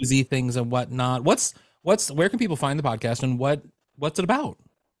and easy things and whatnot. Where can people find the podcast, and what's it about?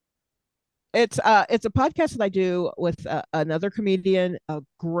 It's a podcast that I do with another comedian, a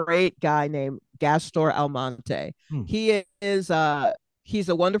great guy named Gastor Almonte. He is he's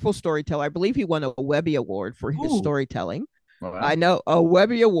a wonderful storyteller. I believe he won a Webby Award for his storytelling. Wow. I know, a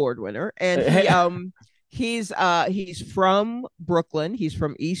Webby Award winner. And he's from Brooklyn. He's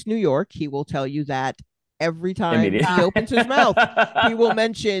from East New York. He will tell you that every time he opens his mouth, he will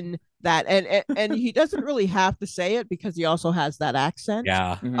mention that. And he doesn't really have to say it because he also has that accent.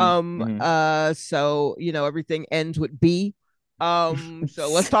 Yeah. So, everything ends with B. So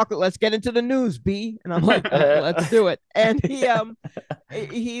let's get into the news, B. And I'm like, let's do it. And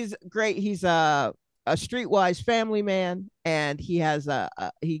he's great. He's a streetwise family man, and he has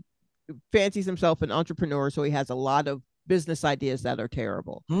he fancies himself an entrepreneur, so he has a lot of business ideas that are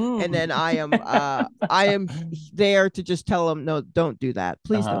terrible. And then I am there to just tell him, no, don't do that.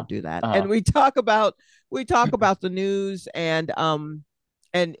 Please don't do that. And we talk about the news, and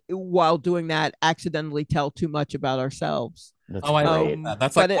while doing that, accidentally tell too much about ourselves. I like that.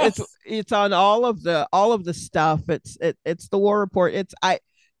 That's but like, it's on all of the stuff. It's the War Report.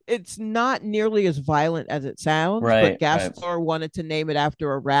 It's not nearly as violent as it sounds. But Gastor wanted to name it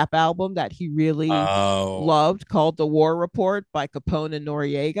after a rap album that he really loved called The War Report by Capone and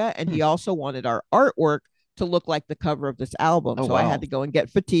Noriega, and he also wanted our artwork to look like the cover of this album. Oh, so wow. I had to go and get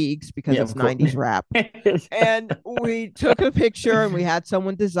fatigues because Yeah, it's of course. 90s rap. And we took a picture and we had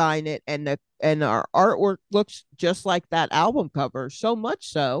someone design it, and our artwork looks just like that album cover, so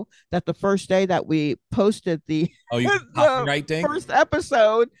much so that the first day that we posted the, copyright ding? first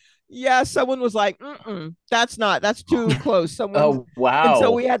episode, someone was like, that's too close. Someone, Oh, wow. And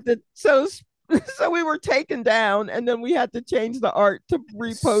so we had to, so we were taken down, and then we had to change the art to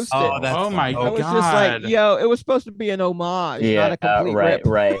repost it. Oh my God. It was just like, it was supposed to be an homage, not a complete rip.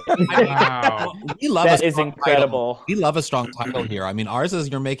 Right. Wow. We love that is incredible. Title. We love a strong title here. I mean, ours is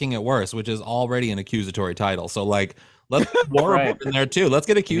You're Making It Worse, which is already an accusatory title. So like, let's put more in there too. Let's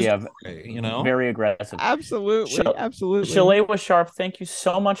get accused. Very aggressive. Absolutely. Absolutely. Shalewa Sharpe, thank you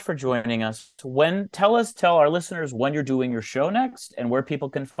so much for joining us. Tell our listeners when you're doing your show next and where people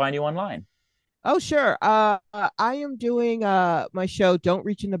can find you online. Oh, sure. I am doing my show, Don't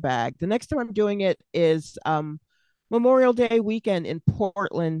Reach in the Bag. The next time I'm doing it is Memorial Day weekend in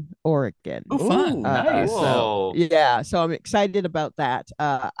Portland, Oregon. Oh, fun. Nice. So I'm excited about that.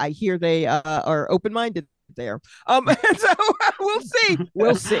 I hear they are open-minded there. So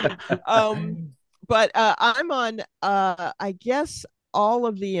we'll see. But I'm on I guess all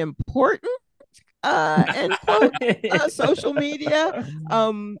of the important end quote social media.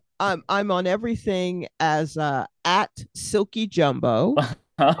 I'm on everything as at Silky Jumbo,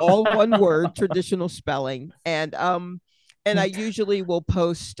 all one word, traditional spelling, and I usually will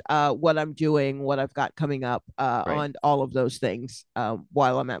post what I'm doing, what I've got coming up on all of those things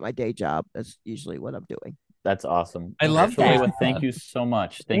while I'm at my day job. That's usually what I'm doing. That's awesome. I love that. Thank you so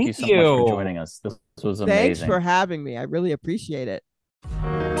much. Thank you so much for joining us. This was amazing. Thanks for having me. I really appreciate it.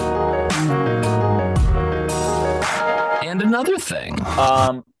 And another thing.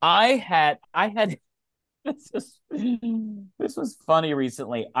 I had this was funny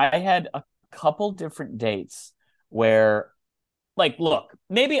recently. I had a couple different dates where, like, look,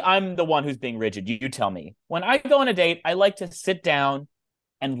 maybe I'm the one who's being rigid. You tell me. When I go on a date, I like to sit down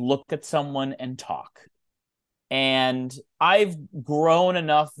and look at someone and talk. And I've grown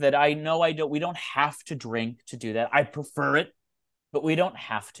enough that I know we don't have to drink to do that. I prefer it, but we don't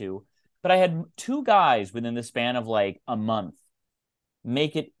have to. But I had two guys within the span of like a month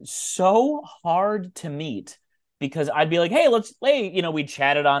make it so hard to meet, because I'd be like, hey, let's play. We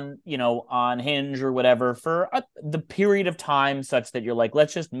chatted on Hinge or whatever for the period of time such that you're like,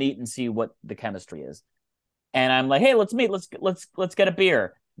 let's just meet and see what the chemistry is. And I'm like, hey, let's meet. Let's get a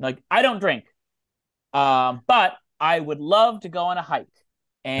beer. I'm like, I don't drink, but I would love to go on a hike.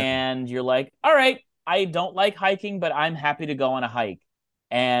 And you're like, all right, I don't like hiking, but I'm happy to go on a hike.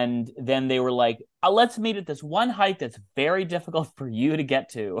 And then they were like, let's meet at this one hike that's very difficult for you to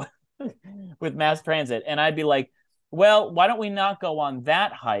get to with mass transit. And I'd be like, well, why don't we not go on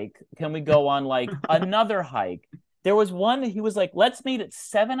that hike? Can we go on like another hike? There was one, he was like, let's meet at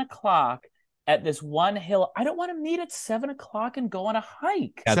 7:00 at this one hill. I don't want to meet at 7:00 and go on a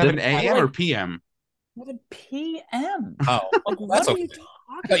hike. 7 a.m. or p.m.? 7 p.m. Oh, what are you talking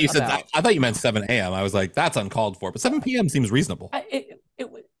I thought you said about? I thought you meant 7 a.m. I was like, that's uncalled for. But 7 p.m. seems reasonable.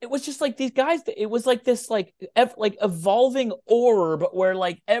 It was just like these guys. It was like this like evolving orb where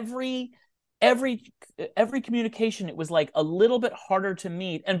like every communication, it was like a little bit harder to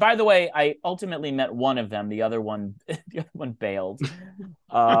meet. And by the way, I ultimately met one of them. The other one bailed.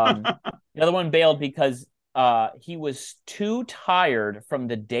 The other one bailed because he was too tired from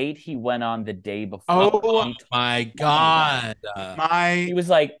the date he went on the day before. Oh my God. He was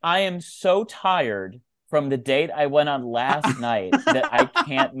like, I am so tired from the date I went on last night that I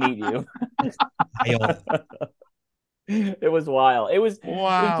can't meet you. It was wild. It was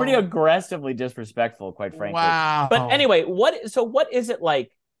pretty aggressively disrespectful, quite frankly. Wow. But anyway, what is it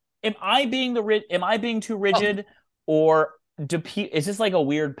like? Am I being too rigid, or is this like a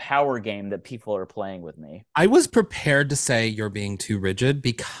weird power game that people are playing with me? I was prepared to say you're being too rigid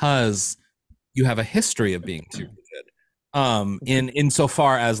because you have a history of being too rigid. In so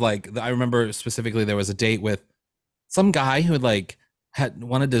far as like, I remember specifically there was a date with some guy who had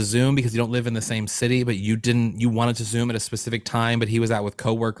wanted to Zoom because you don't live in the same city, but you wanted to Zoom at a specific time, but he was out with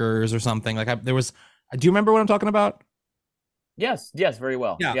coworkers or something. Like do you remember what I'm talking about? Yes, very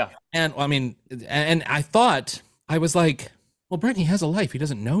well. Yeah. And I mean, and I thought, I was like, well, Brent, he has a life. He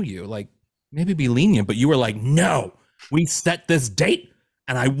doesn't know you. Like, maybe be lenient. But you were like, no, we set this date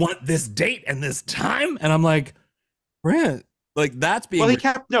and I want this date and this time. And I'm like, Brent, like that's being. Well,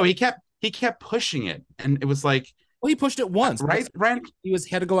 he kept pushing it. And it was like, well, he pushed it once, right? Brent? He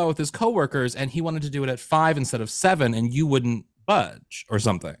had to go out with his coworkers and he wanted to do it at 5 instead of 7 and you wouldn't budge or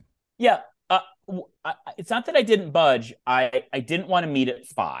something. Yeah. It's not that I didn't budge. I didn't want to meet at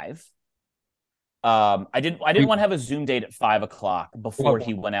 5. I didn't want to have a Zoom date at 5 o'clock before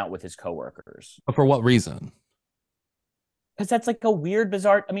he went out with his coworkers. But for what reason? Because that's like a weird,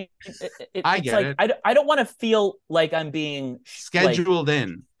 bizarre. I mean, I get it. I don't want to feel like I'm being scheduled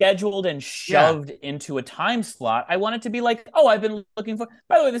and shoved into a time slot. I want it to be like, oh, I've been looking for.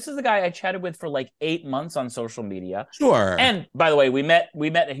 By the way, this is the guy I chatted with for like 8 months on social media. Sure. And by the way, we met.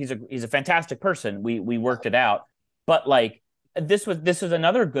 He's a fantastic person. We worked it out. But like this was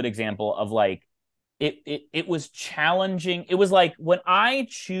another good example of like it was challenging. It was like when I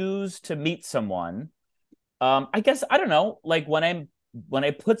choose to meet someone. I guess I don't know. Like when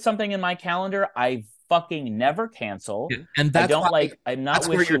I put something in my calendar, I fucking never cancel. Yeah. And that's I'm not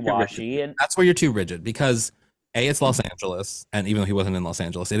wishy-washy. And that's where you're too rigid because it's Los Angeles, and even though he wasn't in Los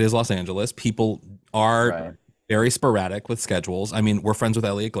Angeles, it is Los Angeles. People are very sporadic with schedules. I mean, we're friends with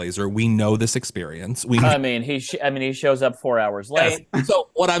Elliot Glazer. We know this experience. He shows up 4 hours late. Yes. So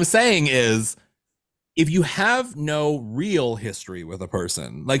what I'm saying is, if you have no real history with a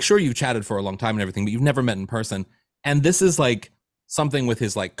person, like sure you've chatted for a long time and everything, but you've never met in person, and this is like something with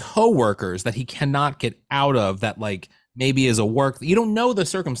his like coworkers that he cannot get out of, that like maybe is a work, you don't know the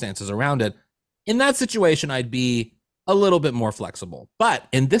circumstances around it. In that situation, I'd be a little bit more flexible. But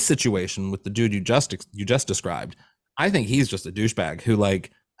in this situation with the dude you just described, I think he's just a douchebag who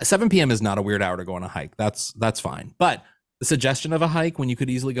like 7 p.m. is not a weird hour to go on a hike. That's fine. But the suggestion of a hike when you could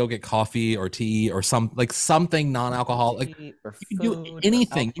easily go get coffee or tea or something non-alcoholic, you can do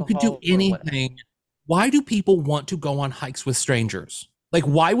anything. You could do anything. Why do people want to go on hikes with strangers? Like,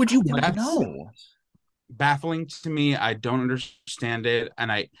 why would you want to know? Baffling to me. I don't understand it,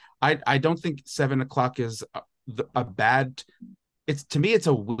 and I don't think 7 o'clock is a bad. To me, it's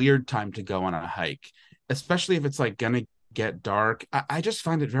a weird time to go on a hike, especially if it's like gonna get dark. I just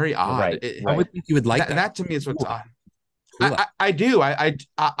find it very odd. I would think you would like that. That to me is what's odd. I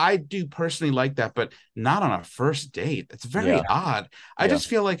do personally like that, but not on a first date. It's very odd. I just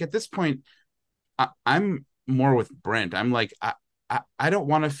feel like at this point, I'm more with Brent. I'm like, I don't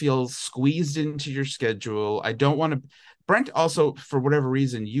want to feel squeezed into your schedule. I don't want to. Brent also, for whatever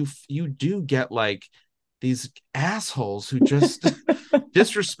reason, you do get like these assholes who just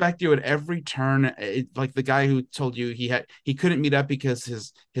disrespect you at every turn. Like the guy who told you he couldn't meet up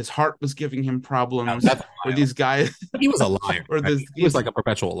because his heart was giving him problems. Or these guys, he was a liar. Or he was like a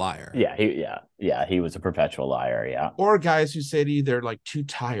perpetual liar. Yeah, he was a perpetual liar. Yeah. Or guys who say to you they're like too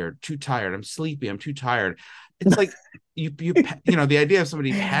tired. I'm sleepy. I'm too tired. It's like you know, the idea of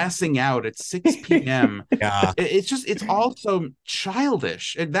somebody passing out at 6 p.m. Yeah. It's all so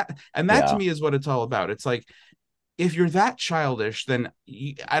childish, and that to me is what it's all about. It's like, if you're that childish, then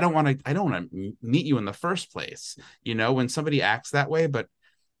I don't want to meet you in the first place. You know, when somebody acts that way. But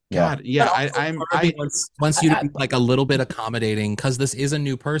God, I wants you to be like a little bit accommodating, because this is a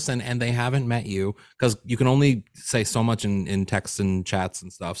new person and they haven't met you, because you can only say so much in texts and chats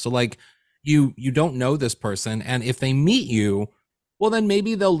and stuff. So like, you don't know this person, and if they meet you, well, then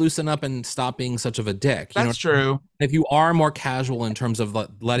maybe they'll loosen up and stop being such of a dick. That's true. If you are more casual in terms of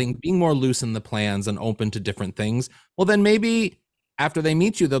being more loose in the plans and open to different things, well, then maybe after they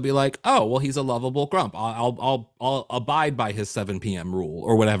meet you, they'll be like, oh, well, he's a lovable grump. I'll abide by his 7 p.m. rule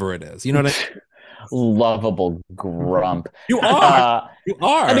or whatever it is. You know what I mean? Lovable grump. You are. You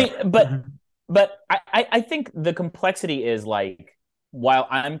are. I mean, but I think the complexity is like, while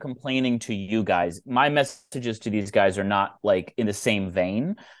I'm complaining to you guys, my messages to these guys are not like in the same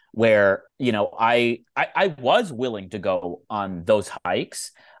vein, where, you know, I was willing to go on those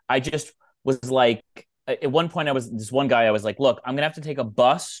hikes. I just was like, at one point I was like, look, I'm going to have to take a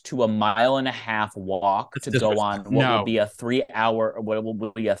bus to a 1.5 mile walk to go on what will be a 3 hour, what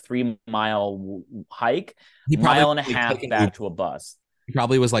will be a 3 mile hike, 1.5 miles back to a bus. He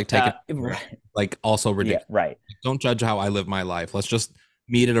probably was like taking like also ridiculous. Yeah, right. Don't judge how I live my life. Let's just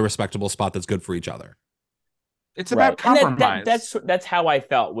meet at a respectable spot that's good for each other. It's about compromise. That's how I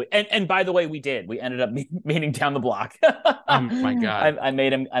felt. And by the way, we ended up meeting down the block. Oh my God. I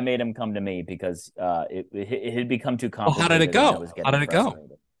made him come to me because it had become too complicated. Well, how did it go?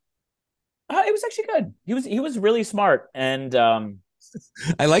 It was actually good. He was really smart, and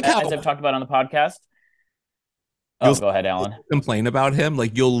I like how, as I've talked about on the podcast. Oh, go ahead, Alan. Complain about him,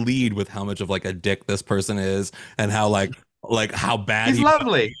 like you'll lead with how much of like a dick this person is, and how like how bad he's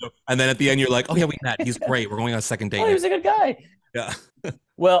lovely. And then at the end, you're like, oh yeah, we met. He's great. We're going on a second date. Oh, he was a good guy. Yeah.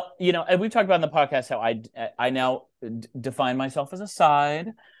 Well, you know, and we've talked about in the podcast how I now define myself as a side,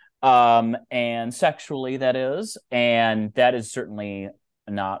 and sexually, that is, and that is certainly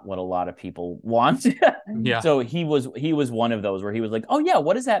not what a lot of people want. Yeah. So he was one of those where he was like, oh yeah,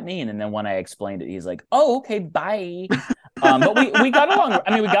 what does that mean? And then when I explained it, he's like, oh, okay, bye. But we got along.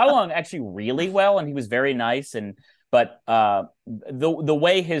 I mean, we got along actually really well, and he was very nice. But the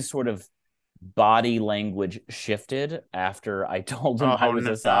way his sort of body language shifted after I told him I was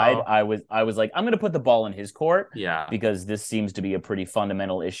aside, I was like, I'm going to put the ball in his court, because this seems to be a pretty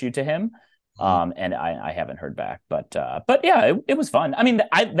fundamental issue to him. And I haven't heard back, but yeah, it was fun. I mean,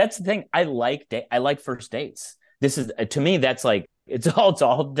 that's the thing. I like first dates. This is, to me, that's like, it's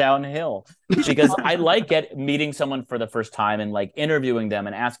all downhill, because I like meeting someone for the first time and like interviewing them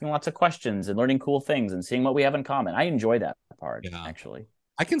and asking lots of questions and learning cool things and seeing what we have in common. I enjoy that part, actually.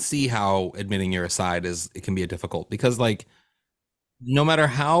 I can see how admitting you're aside it can be difficult, because like, no matter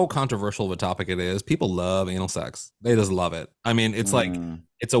how controversial of a topic it is, people love anal sex. They just love it. I mean, it's like,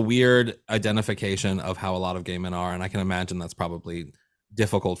 it's a weird identification of how a lot of gay men are. And I can imagine that's probably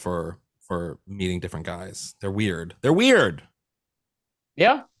difficult for meeting different guys. They're weird.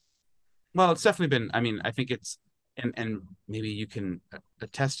 Yeah. Well, it's definitely been, I mean, I think it's, and maybe you can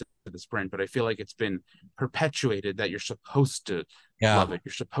attest to this, Brent, but I feel like it's been perpetuated that you're supposed to love it.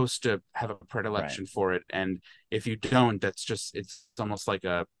 You're supposed to have a predilection for it. And if you don't, it's almost like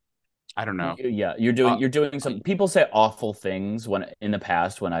I don't know. Yeah. You're doing some, people say awful things when in the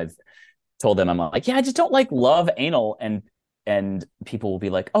past, when I've told them, I'm like, yeah, I just don't love anal. And people will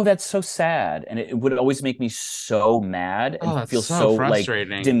be like, oh, that's so sad. And it would always make me so mad and feel so like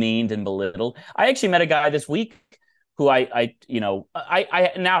demeaned and belittled. I actually met a guy this week who I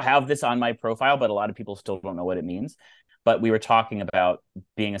now have this on my profile, but a lot of people still don't know what it means. But we were talking about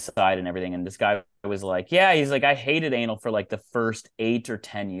being aside and everything. And this guy was like, yeah, he's like, I hated anal for like the first 8 or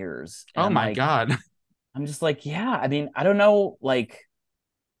 10 years. And oh my God. I'm just like, yeah, I mean, I don't know. Like,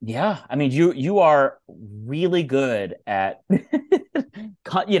 yeah, I mean, you are really good at,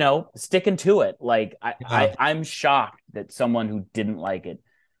 sticking to it. Like I'm shocked that someone who didn't like it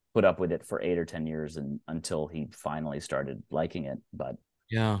put up with it for 8 or 10 years until he finally started liking it. But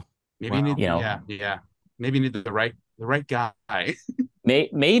maybe you need the right guy.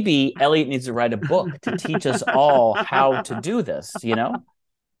 Maybe Elliot needs to write a book to teach us all how to do this.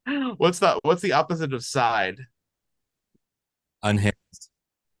 What's the opposite of side? Unhinged.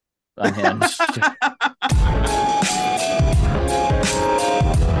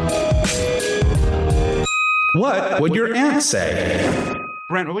 What would your aunt say?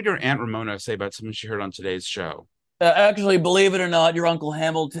 Brent, what would your Aunt Ramona say about something she heard on today's show? Actually, believe it or not, your Uncle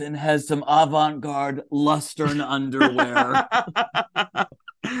Hamilton has some avant-garde Lustern underwear.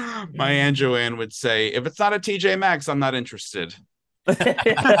 My Aunt Joanne would say, if it's not a TJ Maxx, I'm not interested.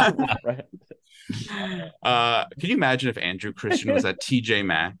 Right. Can you imagine if Andrew Christian was at TJ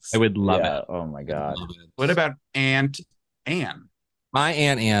Maxx? I would love it. Oh my God. What about Aunt Anne? My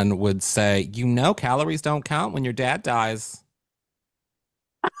Aunt Anne would say, calories don't count when your dad dies.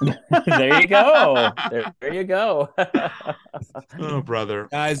 There you go. There you go. Oh, brother.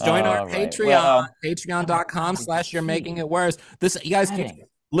 Guys, join our Patreon. Patreon.com/you're making it worse. This, you guys can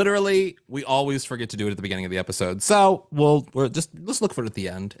literally, we always forget to do it at the beginning of the episode. So let's look for it at the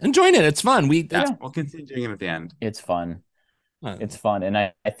end and join it. It's fun. We'll continue doing it at the end. It's fun. It's fun. And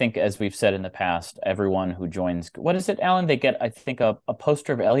I think, as we've said in the past, everyone who joins, what is it, Alan? They get, I think, a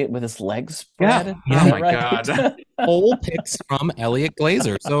poster of Elliot with his legs spread. Yeah. Oh my God. Whole pics from Elliot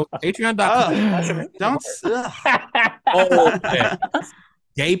Glazer. So Patreon.com.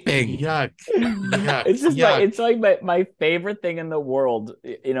 Gaping. Yuck. It's just it's like my favorite thing in the world.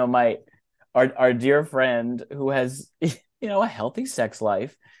 Our dear friend who has a healthy sex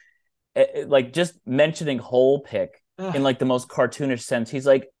life, like just mentioning whole pic in like the most cartoonish sense. He's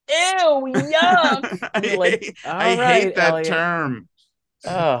like, ew, yuck. I hate that Elliot. Term.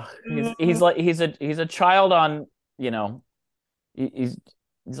 Oh, he's a child on, he's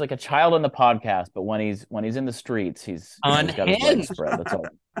like a child on the podcast, but when he's in the streets, he's got his legs spread. That's all.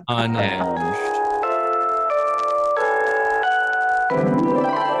 Unhinged.